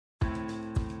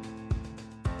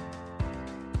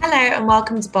Hello and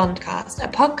welcome to Bondcast, a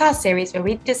podcast series where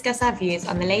we discuss our views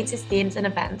on the latest themes and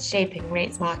events shaping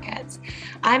rates markets.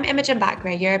 I'm Imogen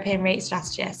Bakra, European rate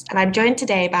strategist, and I'm joined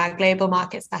today by our global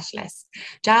market specialists,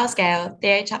 Giles Gale,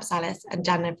 Theo Chapsalis, and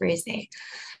Gianna Brusi.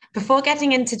 Before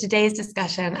getting into today's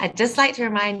discussion, I'd just like to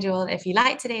remind you all, if you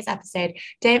like today's episode,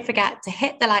 don't forget to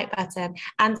hit the like button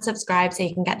and subscribe so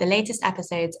you can get the latest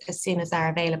episodes as soon as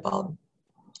they're available.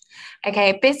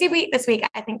 Okay, busy week this week,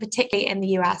 I think, particularly in the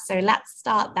US. So let's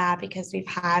start there because we've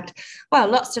had,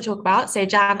 lots to talk about. So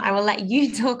Jan, I will let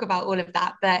you talk about all of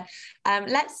that. But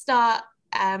let's start,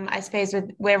 I suppose,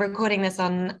 we're recording this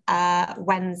on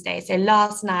Wednesday. So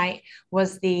last night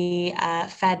was the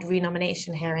Fed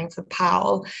renomination hearing for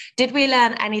Powell. Did we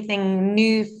learn anything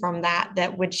new from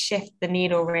that would shift the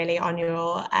needle really on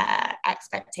your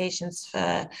expectations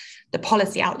for the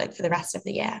policy outlook for the rest of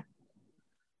the year?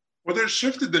 Whether it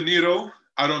shifted the needle,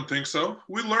 I don't think so.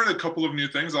 We learned a couple of new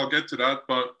things. I'll get to that.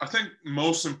 But I think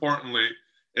most importantly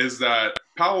is that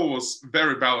Powell was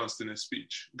very balanced in his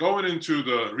speech. Going into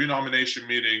the renomination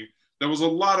meeting, there was a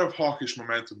lot of hawkish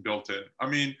momentum built in. I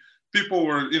mean,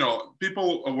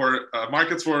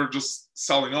 markets were just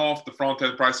selling off the front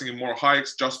end, pricing in more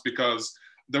hikes just because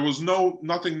there was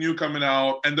nothing new coming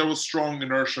out, and there was strong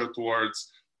inertia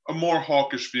towards a more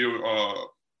hawkish view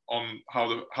on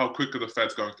how quickly the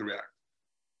Fed's going to react.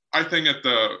 I think at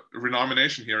the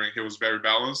renomination hearing, he was very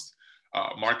balanced.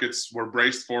 Markets were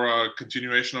braced for a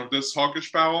continuation of this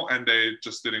hawkish Powell, and they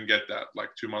just didn't get that like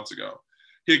 2 months ago.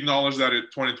 He acknowledged that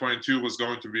 2022 was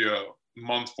going to be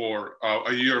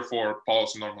a year for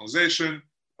policy normalization,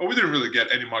 but we didn't really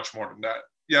get any much more than that.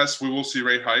 Yes, we will see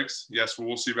rate hikes. Yes, we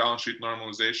will see balance sheet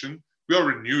normalization. We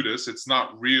already knew this. It's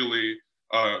not really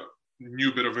a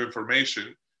new bit of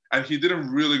information. And he didn't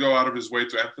really go out of his way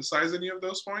to emphasize any of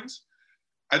those points.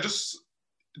 I just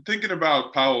thinking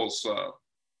about Powell's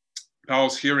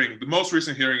hearing, the most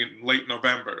recent hearing in late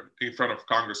November in front of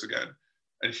Congress again,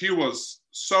 and he was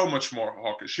so much more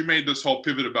hawkish. He made this whole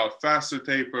pivot about faster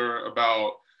taper,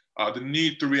 about the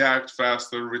need to react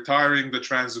faster, retiring the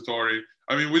transitory.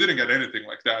 I mean, we didn't get anything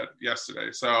like that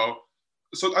yesterday. So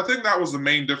I think that was the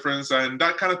main difference, and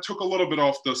that kind of took a little bit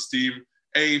off the steam,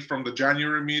 from the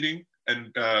January meeting,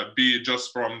 and B,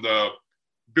 just from the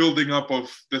building up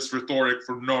of this rhetoric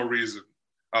for no reason.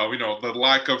 The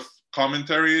lack of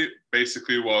commentary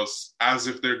basically was as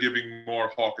if they're giving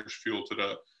more hawkish fuel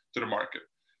to the market.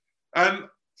 And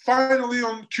finally,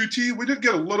 on QT, we did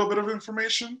get a little bit of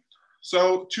information.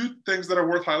 So two things that are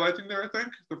worth highlighting there, I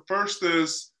think. The first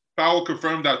is Powell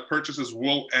confirmed that net purchases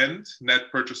will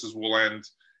end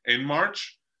in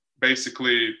March.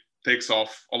 Basically, takes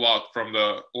off a lot from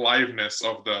the liveness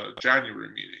of the January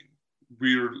meeting.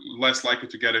 We're less likely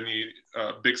to get any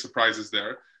big surprises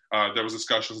there. There was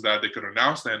discussions that they could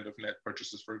announce the end of net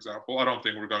purchases, for example. I don't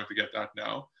think we're going to get that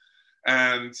now.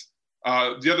 And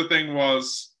the other thing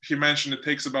was, he mentioned it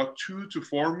takes about 2 to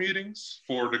 4 meetings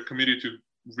for the committee to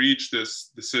reach this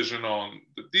decision on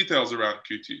the details around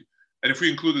QT. And if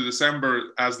we include the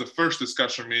December as the first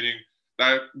discussion meeting,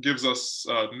 that gives us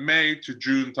May to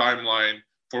June timeline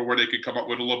for where they could come up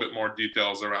with a little bit more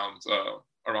details around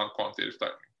quantitative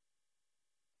tightening.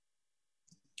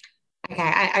 Okay,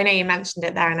 I know you mentioned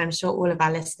it there, and I'm sure all of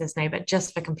our listeners know, but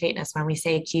just for completeness, when we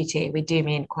say QT, we do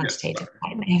mean quantitative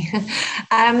tightening.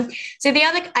 So the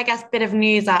other, I guess, bit of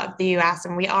news out of the US,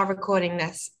 and we are recording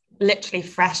this literally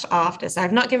fresh after, so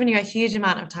I've not given you a huge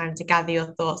amount of time to gather your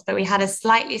thoughts, but we had a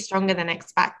slightly stronger than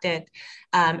expected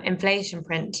inflation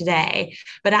print today,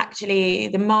 but actually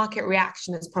the market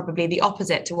reaction is probably the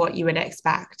opposite to what you would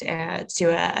expect to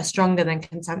a stronger than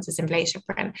consensus inflation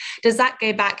print. Does that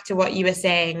go back to what you were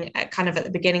saying kind of at the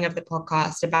beginning of the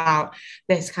podcast about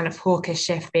this kind of hawkish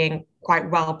shift being quite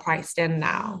well priced in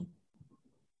now?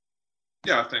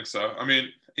 Yeah, I think so. I mean,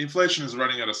 inflation is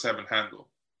running at a 7 handle.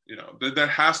 There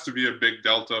has to be a big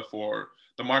delta for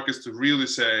the markets to really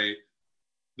say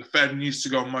the Fed needs to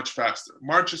go much faster.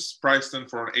 March is priced in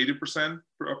for an 80%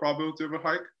 probability of a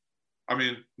hike. I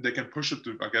mean, they can push it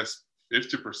to, I guess,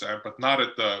 50%, but not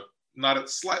at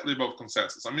slightly above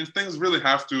consensus. I mean, things really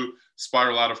have to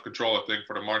spiral out of control, I think,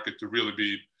 for the market to really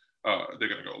be, they're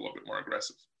going to go a little bit more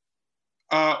aggressive.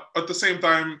 At the same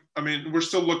time, I mean, we're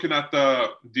still looking at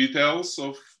the details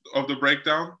of the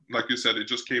breakdown. Like you said, it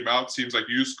just came out. Seems like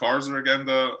used cars are again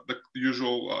the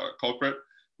usual culprit,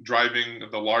 driving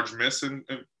the large miss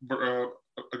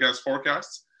against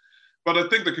forecasts. But I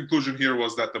think the conclusion here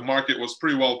was that the market was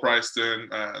pretty well priced in,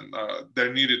 and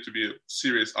there needed to be a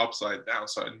serious upside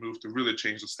downside move to really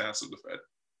change the stance of the Fed.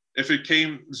 If it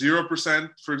came 0%,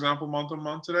 for example, month on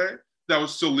month today, that would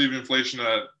still leave inflation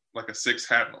at like a 6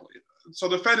 handle. So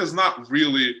the Fed has not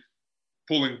really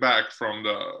pulling back from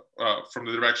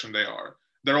the direction they are.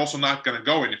 They're also not going to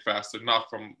go any faster, not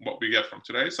from what we get from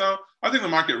today. So I think the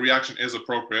market reaction is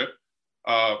appropriate,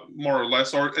 more or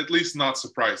less, or at least not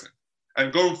surprising.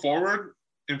 And going forward,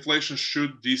 inflation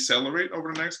should decelerate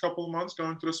over the next couple of months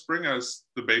going to the spring as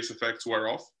the base effects wear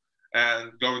off.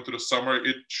 And going to the summer,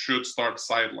 it should start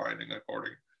sidelining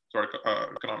according to our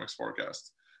economics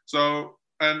forecast. So,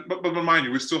 but mind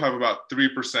you, we still have about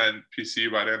 3%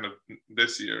 PCE by the end of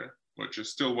this year, which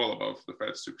is still well above the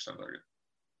Fed's 2% target.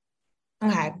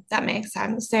 Okay, that makes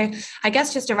sense. So I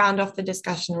guess just to round off the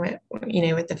discussion with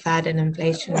the Fed and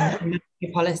inflation and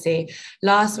policy,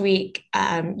 last week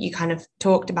you kind of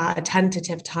talked about a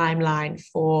tentative timeline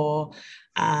for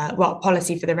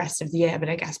policy for the rest of the year, but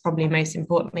I guess probably most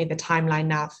importantly, the timeline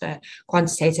now for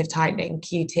quantitative tightening,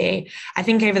 QT. I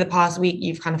think over the past week,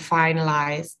 you've kind of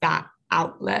finalized that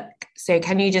outlook. So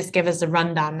can you just give us a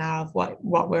rundown now of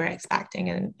what we're expecting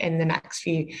in the next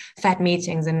few Fed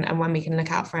meetings and when we can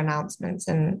look out for announcements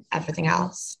and everything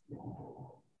else?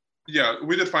 Yeah,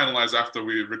 we did finalize after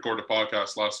we recorded the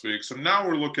podcast last week. So now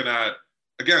we're looking at,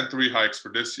 again, 3 hikes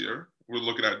for this year. We're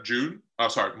looking at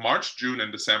March, June,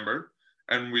 and December.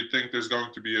 And we think there's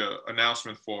going to be an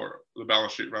announcement for the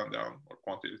balance sheet rundown or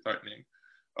quantitative tightening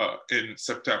in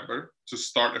September to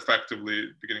start effectively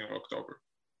beginning of October.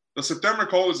 The September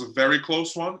call is a very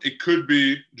close one. It could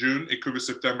be June, it could be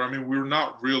September. I mean, we're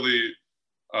not really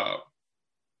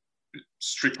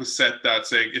strictly set that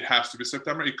saying it has to be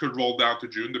September. It could roll down to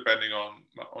June depending on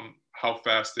how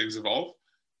fast things evolve.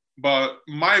 But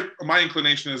my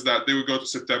inclination is that they would go to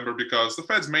September because the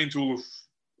Fed's main tool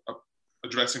of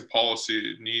addressing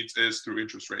policy needs is through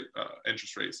interest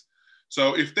rates.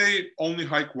 So if they only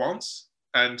hike once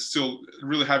and still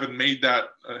really haven't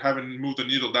moved the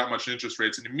needle that much in interest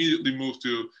rates and immediately move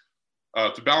to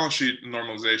balance sheet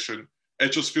normalization,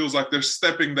 it just feels like they're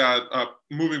stepping that up,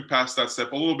 moving past that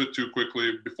step a little bit too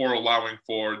quickly before allowing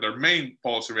for their main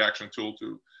policy reaction tool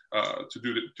to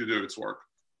do its work.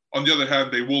 On the other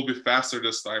hand, they will be faster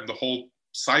this time. The whole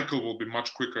cycle will be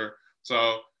much quicker.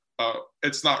 So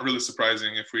it's not really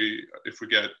surprising if we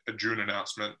get a June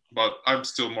announcement, but I'm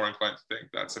still more inclined to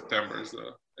think that September is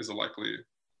a likely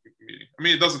meeting. I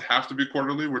mean, it doesn't have to be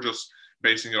quarterly. We're just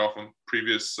basing it off on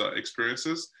previous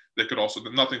experiences. They could also,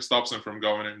 nothing stops them from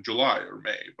going in July or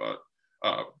May, but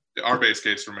our base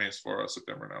case remains for a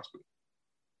September announcement.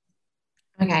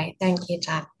 Okay, thank you,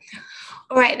 Jack.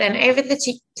 All right, then over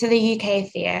to the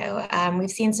UK, Theo. We've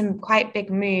seen some quite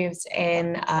big moves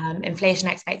in inflation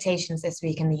expectations this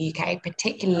week in the UK,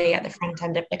 particularly at the front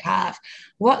end of the curve.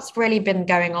 What's really been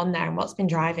going on there and what's been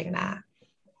driving that?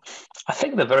 I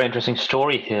think the very interesting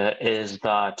story here is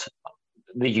that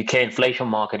the UK inflation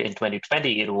market in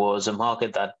 2020, it was a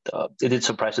market that it did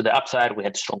surprise to the upside. We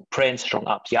had strong prints, strong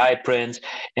RPI prints,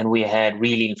 and we had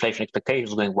really inflation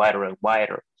expectations going wider and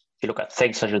wider. If you look at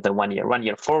things such as the one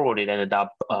year forward, it ended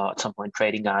up at some point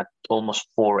trading at almost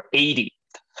 480.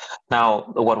 Now,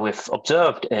 what we've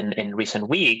observed in recent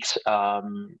weeks,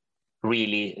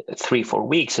 really 3-4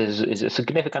 weeks, is a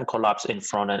significant collapse in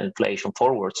front-end inflation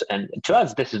forwards. And to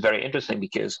us, this is very interesting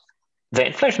because the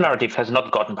inflation narrative has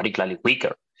not gotten particularly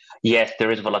weaker. Yes, there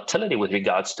is volatility with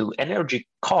regards to energy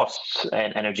costs,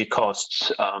 and energy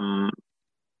costs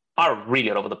are really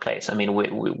all over the place. I mean,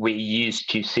 we used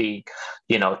to see,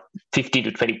 15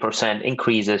 to 20%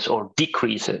 increases or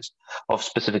decreases of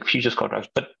specific futures contracts.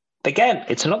 But again,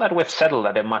 it's not that we've settled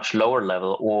at a much lower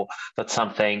level or that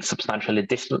something substantially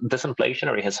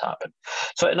disinflationary has happened.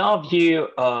 So in our view,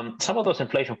 some of those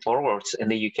inflation forwards in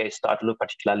the UK start to look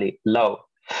particularly low.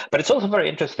 But it's also very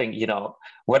interesting,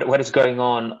 what is going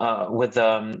on with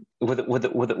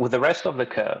the rest of the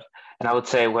curve. And I would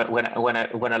say when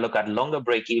I look at longer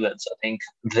break evens, I think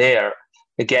there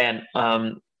again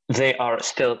they are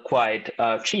still quite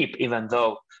cheap, even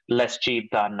though less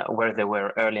cheap than where they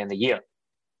were early in the year.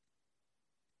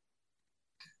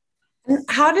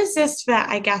 How does this fit,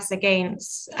 I guess,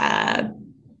 against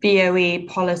BOE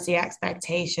policy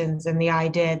expectations and the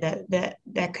idea that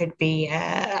there could be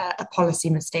a policy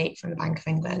mistake from the Bank of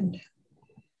England?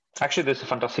 Actually, that's a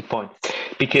fantastic point,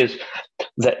 because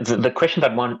the question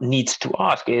that one needs to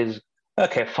ask is,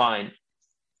 okay, fine.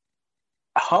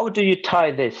 How do you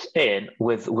tie this in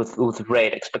with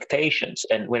rate expectations?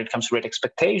 And when it comes to rate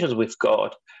expectations, we've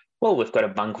got a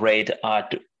bank rate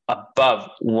at above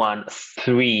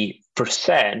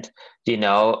 1.3%,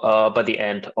 by the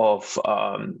end of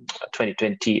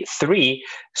 2023.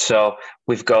 So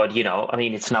we've got,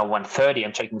 it's now 130.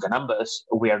 I'm checking the numbers.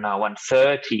 We are now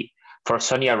 130 for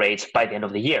SONIA rates by the end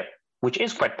of the year, which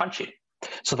is quite punchy.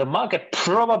 So the market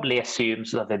probably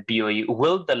assumes that the BOE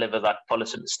will deliver that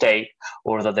policy mistake,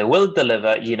 or that they will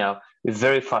deliver,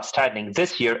 very fast tightening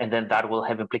this year, and then that will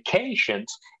have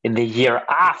implications in the year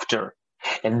after.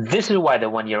 And this is why the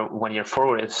one year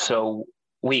forward is so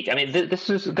weak. I mean, this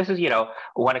is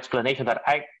one explanation that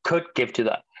I could give to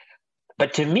that.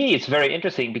 But to me, it's very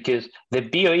interesting because the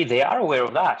BOE, they are aware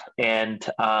of that, and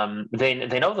they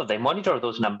know that they monitor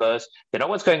those numbers. They know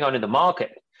what's going on in the market.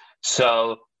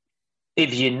 So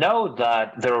if you know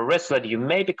that there are risks that you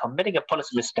may be committing a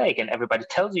policy mistake, and everybody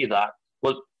tells you that,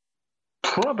 well,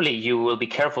 probably you will be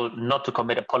careful not to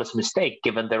commit a policy mistake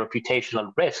given the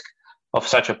reputational risk of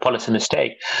such a policy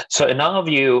mistake. So in our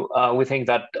view, we think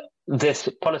that this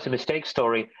policy mistake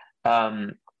story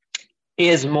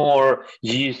is more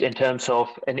used in terms of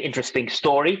an interesting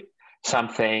story,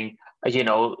 something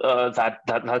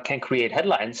that can create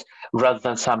headlines, rather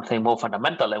than something more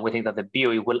fundamental. And we think that the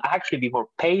BOE will actually be more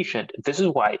patient. This is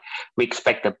why we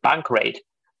expect the bank rate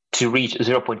to reach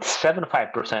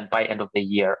 0.75% by end of the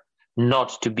year,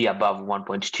 not to be above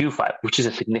 1.25, which is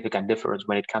a significant difference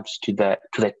when it comes to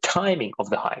the timing of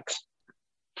the hikes.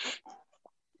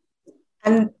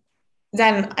 And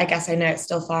then I guess I know it's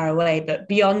still far away, but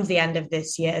beyond the end of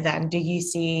this year, then do you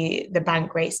see the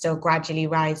bank rate still gradually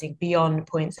rising beyond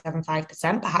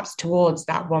 0.75%, perhaps towards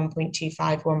that 1.25,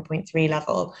 1.3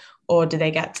 level, or do they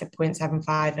get to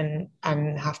 0.75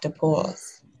 and have to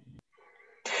pause?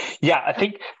 Yeah, I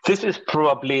think this is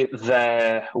probably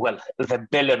the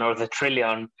billion or the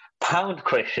trillion pound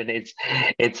question. It's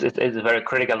very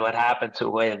critical what happens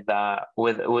with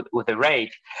the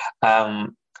rate.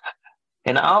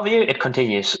 In our view, it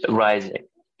continues rising.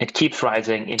 It keeps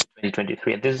rising in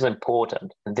 2023, and this is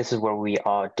important, and this is where we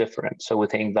are different. So we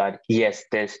think that, yes,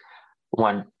 this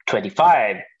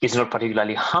 125 is not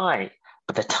particularly high,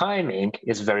 but the timing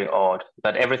is very odd,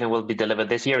 that everything will be delivered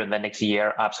this year, and then next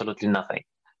year, absolutely nothing.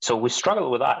 So we struggle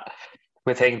with that.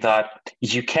 We think that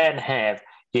you can have,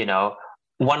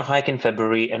 one hike in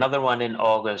February, another one in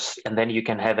August, and then you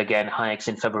can have again hikes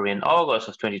in February and August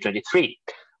of 2023,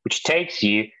 which takes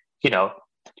you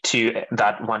to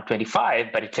that 125,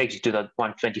 but it takes you to that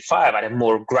 125 at a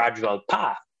more gradual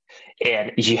path.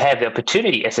 And you have the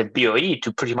opportunity as a BOE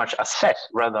to pretty much assess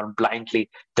rather than blindly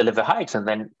deliver hikes and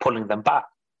then pulling them back.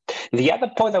 The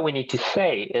other point that we need to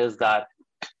say is that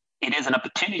it is an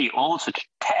opportunity also to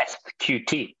test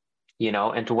QT,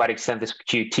 and to what extent this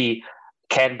QT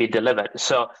can be delivered.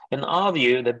 So in our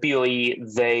view, the BOE,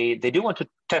 they do want to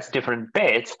test different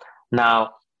bits.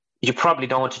 Now, you probably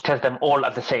don't want to test them all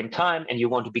at the same time, and you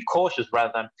want to be cautious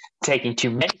rather than taking too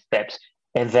many steps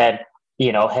and then,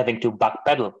 having to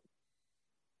backpedal.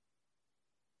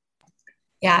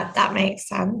 Yeah, that makes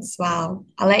sense. Well,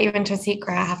 I'll let you into a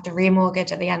secret. I have to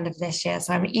remortgage at the end of this year,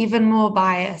 so I'm even more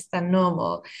biased than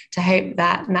normal to hope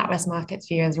that NatWest Markets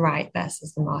view is right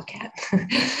versus the market.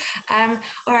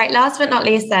 All right, last but not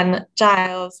least then,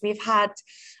 Giles, we've had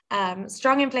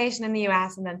strong inflation in the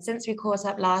US, and then since we caught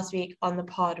up last week on the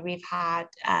pod, we've had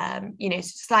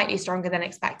slightly stronger than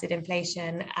expected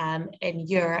inflation in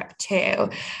Europe too.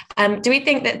 Do we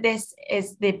think that this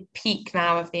is the peak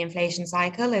now of the inflation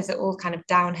cycle? Is it all kind of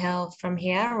downhill from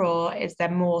here, or is there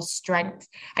more strength?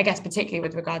 I guess particularly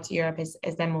with regard to Europe, is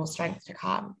there more strength to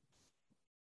come?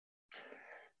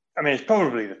 I mean, it's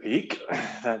probably the peak.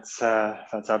 That's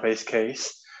our base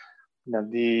case.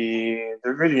 The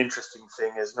really interesting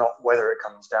thing is not whether it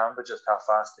comes down, but just how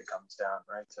fast it comes down,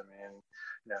 right? I mean,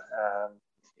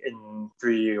 in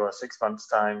 3 or 6 months'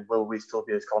 time, will we still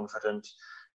be as confident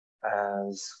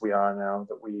as we are now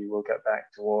that we will get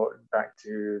back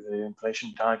to the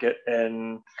inflation target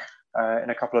in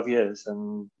a couple of years?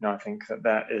 And I think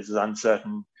that is as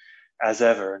uncertain as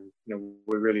ever. And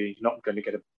we're really not going to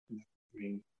get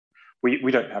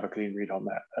we don't have a clean read on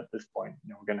that at this point.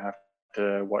 We're going to have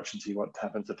to watch and see what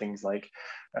happens to things like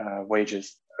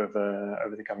wages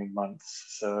over the coming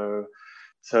months. So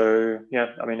yeah,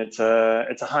 I mean, it's a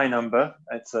high number.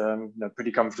 It's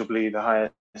pretty comfortably the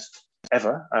highest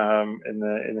ever in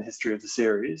the history of the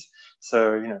series.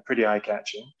 So pretty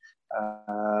eye-catching.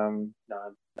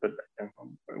 But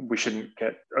we shouldn't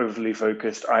get overly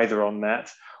focused either on that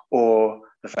or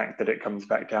the fact that it comes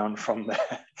back down from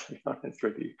there, to be honest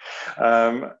with you.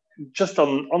 Just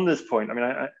on this point, I mean,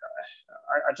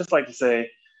 I'd just like to say,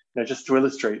 just to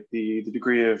illustrate the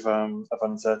degree of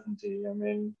uncertainty. I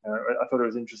mean, I thought it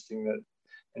was interesting that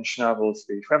in Schnabel's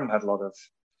speech, we haven't had a lot of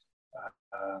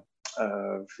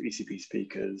ECB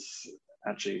speakers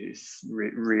actually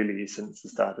really since the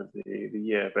start of the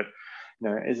year. But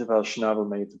Isabel Schnabel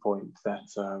made the point that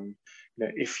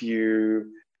if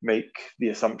you make the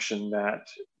assumption that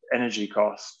energy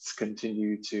costs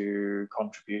continue to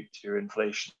contribute to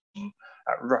inflation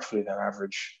at roughly their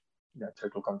average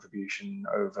total contribution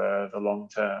over the long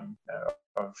term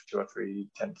of 2 or 3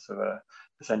 tenths of a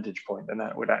percentage point, then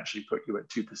that would actually put you at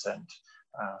 2%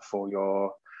 for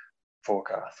your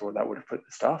forecast, or that would have put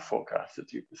the staff forecast at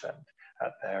 2%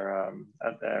 at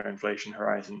their inflation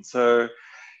horizon. So,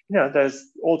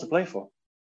 there's all to play for.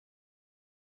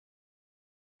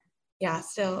 Yeah,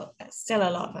 still a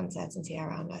lot of uncertainty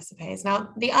around, I suppose. Now,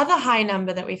 the other high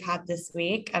number that we've had this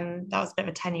week, and that was a bit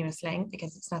of a tenuous link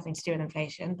because it's nothing to do with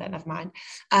inflation, but never mind,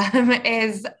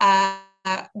 is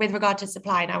with regard to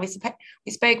supply. Now, we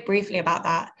spoke briefly about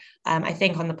that, I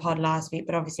think, on the pod last week,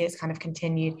 but obviously it's kind of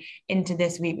continued into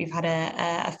this week. We've had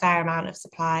a fair amount of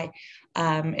supply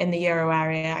in the Euro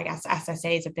area. I guess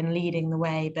SSAs have been leading the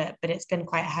way, but it's been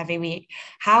quite a heavy week.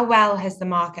 How well has the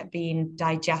market been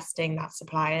digesting that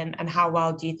supply, and how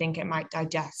well do you think it might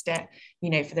digest it,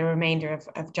 for the remainder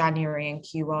of January and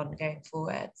Q1 going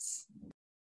forwards?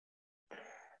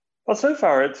 Well, so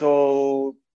far it's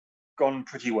all gone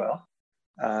pretty well.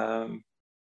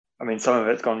 I mean, some of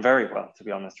it's gone very well, to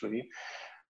be honest with you.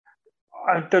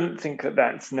 I don't think that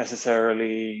that's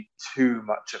necessarily too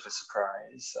much of a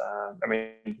surprise. I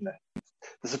mean,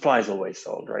 the supply is always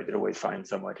sold, right? It always finds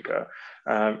somewhere to go.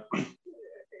 I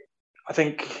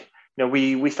think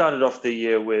we started off the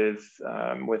year with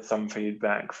some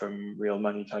feedback from real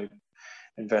money type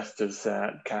investors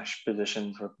that cash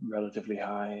positions were relatively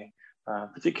high,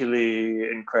 particularly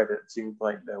in credit. It seemed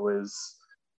like there was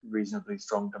reasonably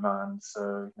strong demand.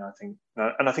 So I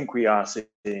think we are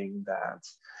seeing that.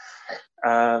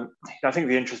 I think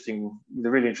the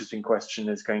really interesting question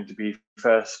is going to be,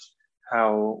 first,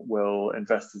 how will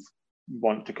investors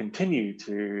want to continue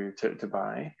to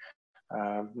buy?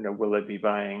 Will they be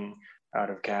buying out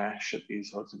of cash at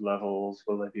these sorts of levels?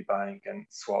 Will they be buying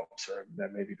against swaps, or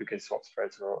maybe because swap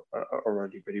spreads are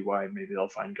already pretty wide, maybe they'll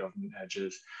find government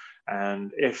hedges?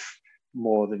 And if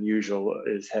more than usual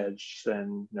is hedged,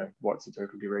 then what's the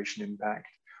total duration impact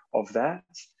of that?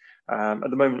 At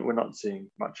the moment, we're not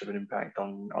seeing much of an impact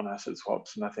on asset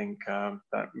swaps, and I think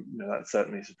that's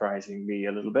certainly surprising me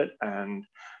a little bit, and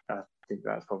I think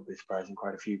that's probably surprising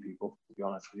quite a few people, to be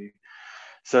honest with you.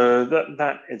 So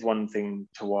that is one thing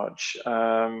to watch.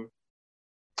 But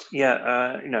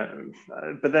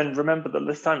then remember that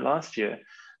this time last year,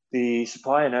 the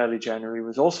supply in early January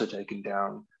was also taken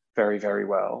down very, very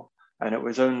well. And it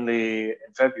was only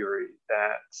in February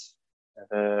that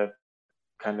the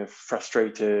kind of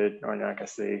frustrated,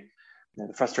 the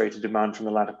frustrated demand from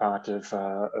the latter part of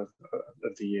the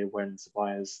year, when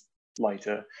supply is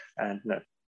lighter and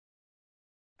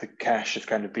the cash has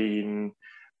kind of been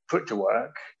put to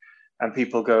work, and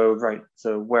people go, right,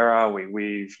 so where are we?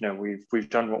 We've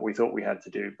done what we thought we had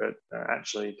to do, but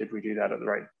actually, did we do that at the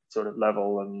right sort of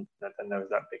level? And then there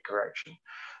was that big correction.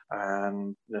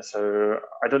 And so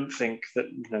I don't think that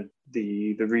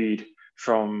the read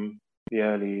from the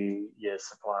early year's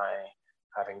supply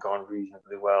having gone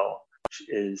reasonably well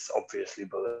is obviously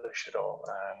bullish at all.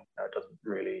 And it doesn't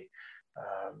really,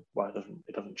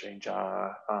 it doesn't change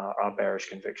our bearish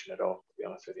conviction at all, to be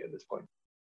honest with you, at this point.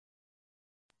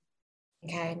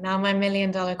 Okay, now my $1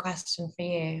 million question for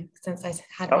you, since I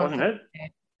had that wasn't it.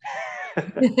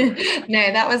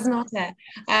 No, that was not it.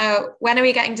 When are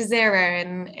we getting to zero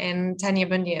in 10-year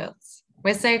bond yields?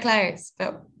 We're so close,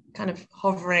 but kind of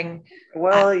hovering.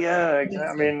 Well, I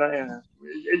mean,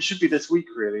 it should be this week,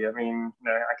 really. I mean,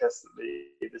 I guess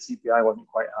the CPI wasn't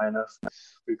quite high enough.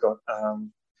 We've got,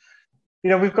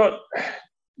 we've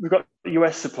got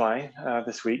US supply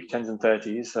this week, 10s and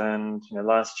 30s, and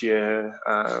last year,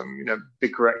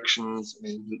 big corrections. I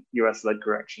mean, US-led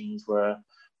corrections were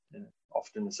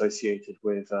often associated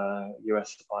with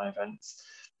US supply events.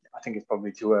 I think it's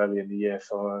probably too early in the year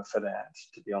for that,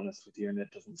 to be honest with you, and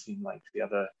it doesn't seem like the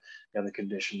other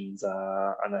conditions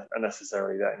are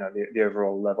necessary. That the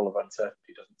overall level of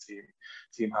uncertainty doesn't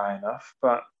seem high enough.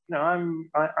 But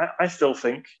I still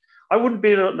think I wouldn't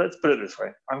be. Let's put it this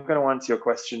way. I'm going to answer your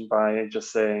question by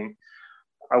just saying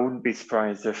I wouldn't be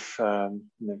surprised if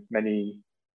many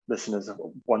listeners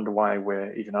wonder why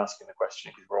we're even asking the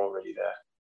question, because we're already there.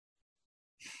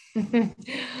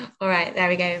 All right, there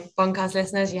we go. Bondcast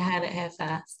listeners, you heard it here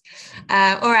first.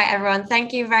 All right, everyone,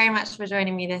 thank you very much for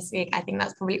joining me this week. I think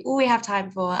that's probably all we have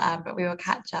time for, but we will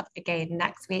catch up again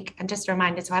next week. And just a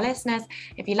reminder to our listeners,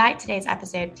 if you liked today's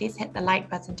episode, please hit the like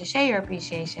button to show your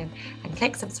appreciation and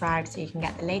click subscribe so you can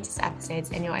get the latest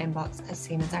episodes in your inbox as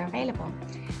soon as they're available.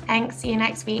 Thanks, see you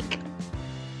next week.